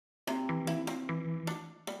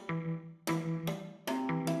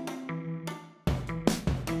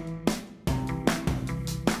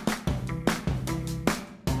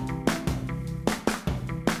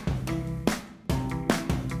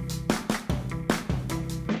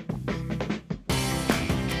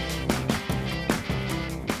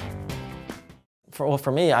Well,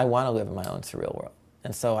 for me, I want to live in my own surreal world.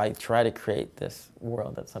 And so I try to create this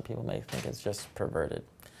world that some people may think is just perverted.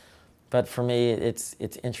 But for me, it's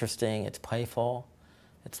interesting, it's playful,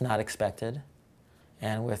 it's not expected.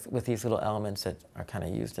 And with these little elements that are kind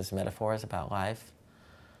of used as metaphors about life,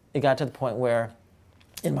 it got to the point where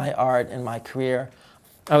in my art, in my career,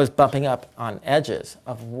 I was bumping up on edges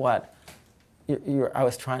of what I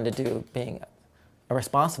was trying to do, being a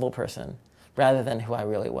responsible person rather than who I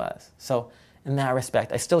really was. So in that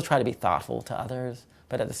respect, I still try to be thoughtful to others,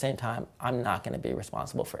 but at the same time, I'm not going to be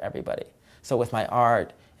responsible for everybody. So with my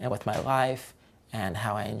art and with my life and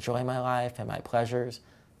how I enjoy my life and my pleasures,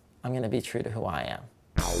 I'm going to be true to who I am.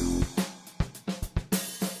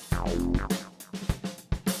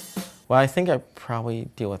 Well, I think I probably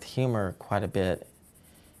deal with humor quite a bit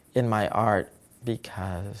in my art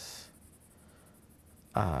because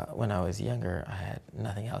when I was younger, I had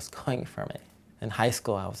nothing else going for me. In high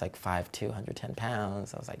school, I was like 5'2", 110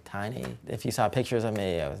 pounds. I was like tiny. If you saw pictures of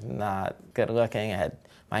me, I was not good looking. I had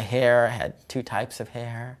my hair, I had two types of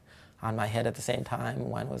hair on my head at the same time.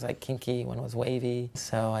 One was like kinky, one was wavy.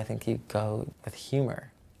 So I think you go with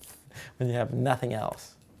humor when you have nothing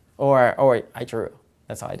else. Or I drew.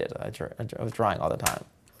 That's all I did. I was drawing all the time.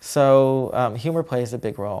 So humor plays a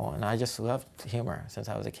big role, and I just loved humor since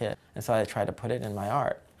I was a kid. And so I tried to put it in my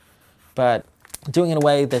art. But doing it in a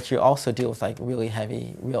way that you also deal with like really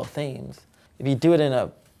heavy, real themes. If you do it in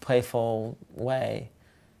a playful way,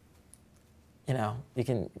 you know, you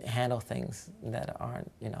can handle things that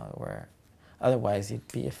aren't, you know, where otherwise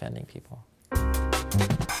you'd be offending people.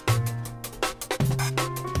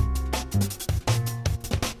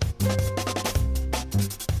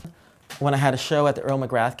 When I had a show at the Earl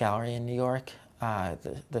McGrath Gallery in New York,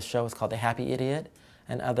 the show was called The Happy Idiot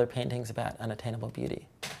and Other Paintings About Unattainable Beauty.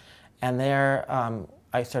 And there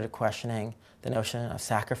I started questioning the notion of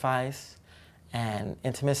sacrifice and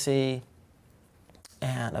intimacy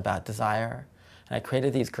and about desire. And I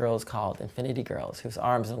created these girls called Infinity Girls, whose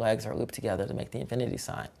arms and legs are looped together to make the infinity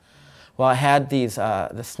sign. Well, I had these,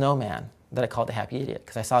 the snowman that I called the Happy Idiot,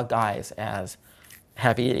 because I saw guys as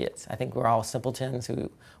happy idiots. I think we're all simpletons who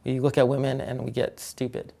we look at women and we get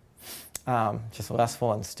stupid, just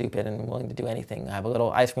lustful and stupid and willing to do anything. I have a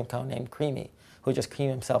little ice cream cone named Creamy, who just cream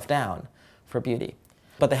himself down for beauty.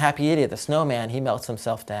 But the happy idiot, the snowman, he melts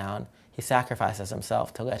himself down. He sacrifices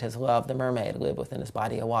himself to let his love, the mermaid, live within his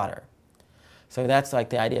body of water. So that's like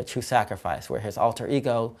the idea of true sacrifice, where his alter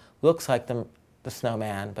ego looks like the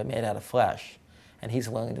snowman, but made out of flesh, and he's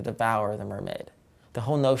willing to devour the mermaid. The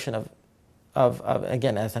whole notion of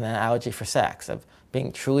again, as an analogy for sex, of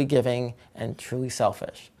being truly giving and truly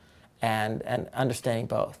selfish, and understanding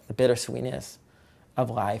both, the bittersweetness of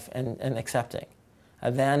life and accepting.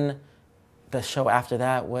 And then the show after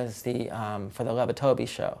that was for the Love of Toby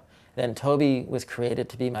show. Then Toby was created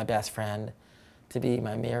to be my best friend, to be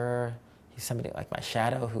my mirror. He's somebody like my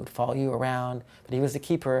shadow who would follow you around, but he was the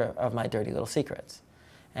keeper of my dirty little secrets.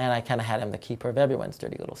 And I kind of had him the keeper of everyone's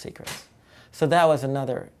dirty little secrets. So that was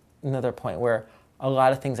another point where a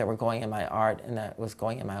lot of things that were going in my art and that was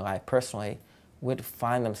going in my life personally would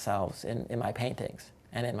find themselves in my paintings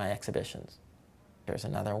and in my exhibitions. There's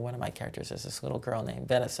another one of my characters is this little girl named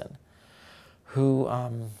Venison, who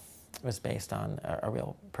was based on a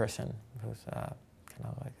real person who's kind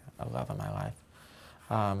of like a love of my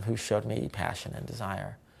life, who showed me passion and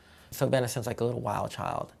desire. So Venison's like a little wild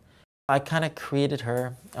child. I kind of created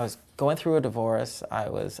her. I was going through a divorce. I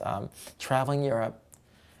was traveling Europe,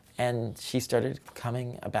 and she started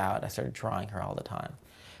coming about. I started drawing her all the time.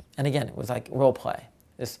 And again, it was like role play.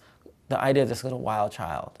 The idea of this little wild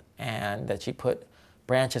child, and that she put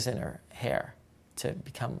branches in her hair to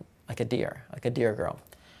become like a deer girl.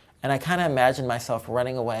 And I kind of imagined myself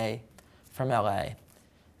running away from LA,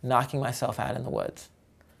 knocking myself out in the woods,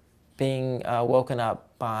 being woken up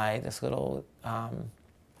by this little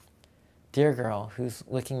deer girl who's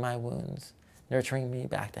licking my wounds, nurturing me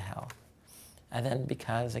back to health. And then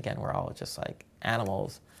because, again, we're all just like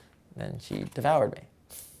animals, then she devoured me.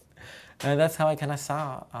 And that's how I kind of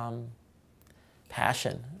saw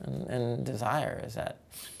passion and desire, is that,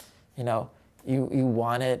 you know, you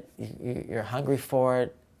want it, you're hungry for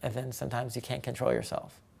it, and then sometimes you can't control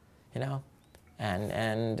yourself, you know?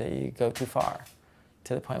 And you go too far,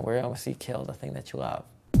 to the point where you almost kill the thing that you love.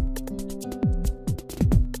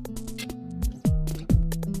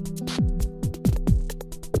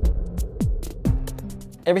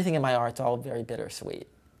 Everything in my art's all very bittersweet,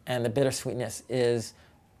 and the bittersweetness is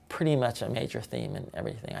pretty much a major theme in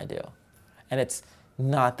everything I do. And it's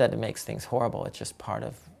not that it makes things horrible, it's just part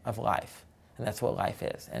of life. And that's what life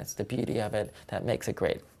is. And it's the beauty of it that makes a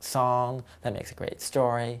great song, that makes a great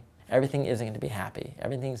story. Everything isn't going to be happy.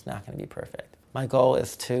 Everything's not going to be perfect. My goal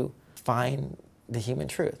is to find the human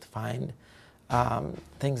truth, find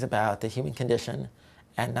things about the human condition,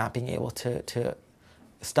 and not being able to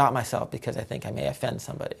stop myself because I think I may offend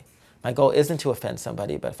somebody. My goal isn't to offend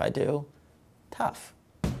somebody, but if I do, tough.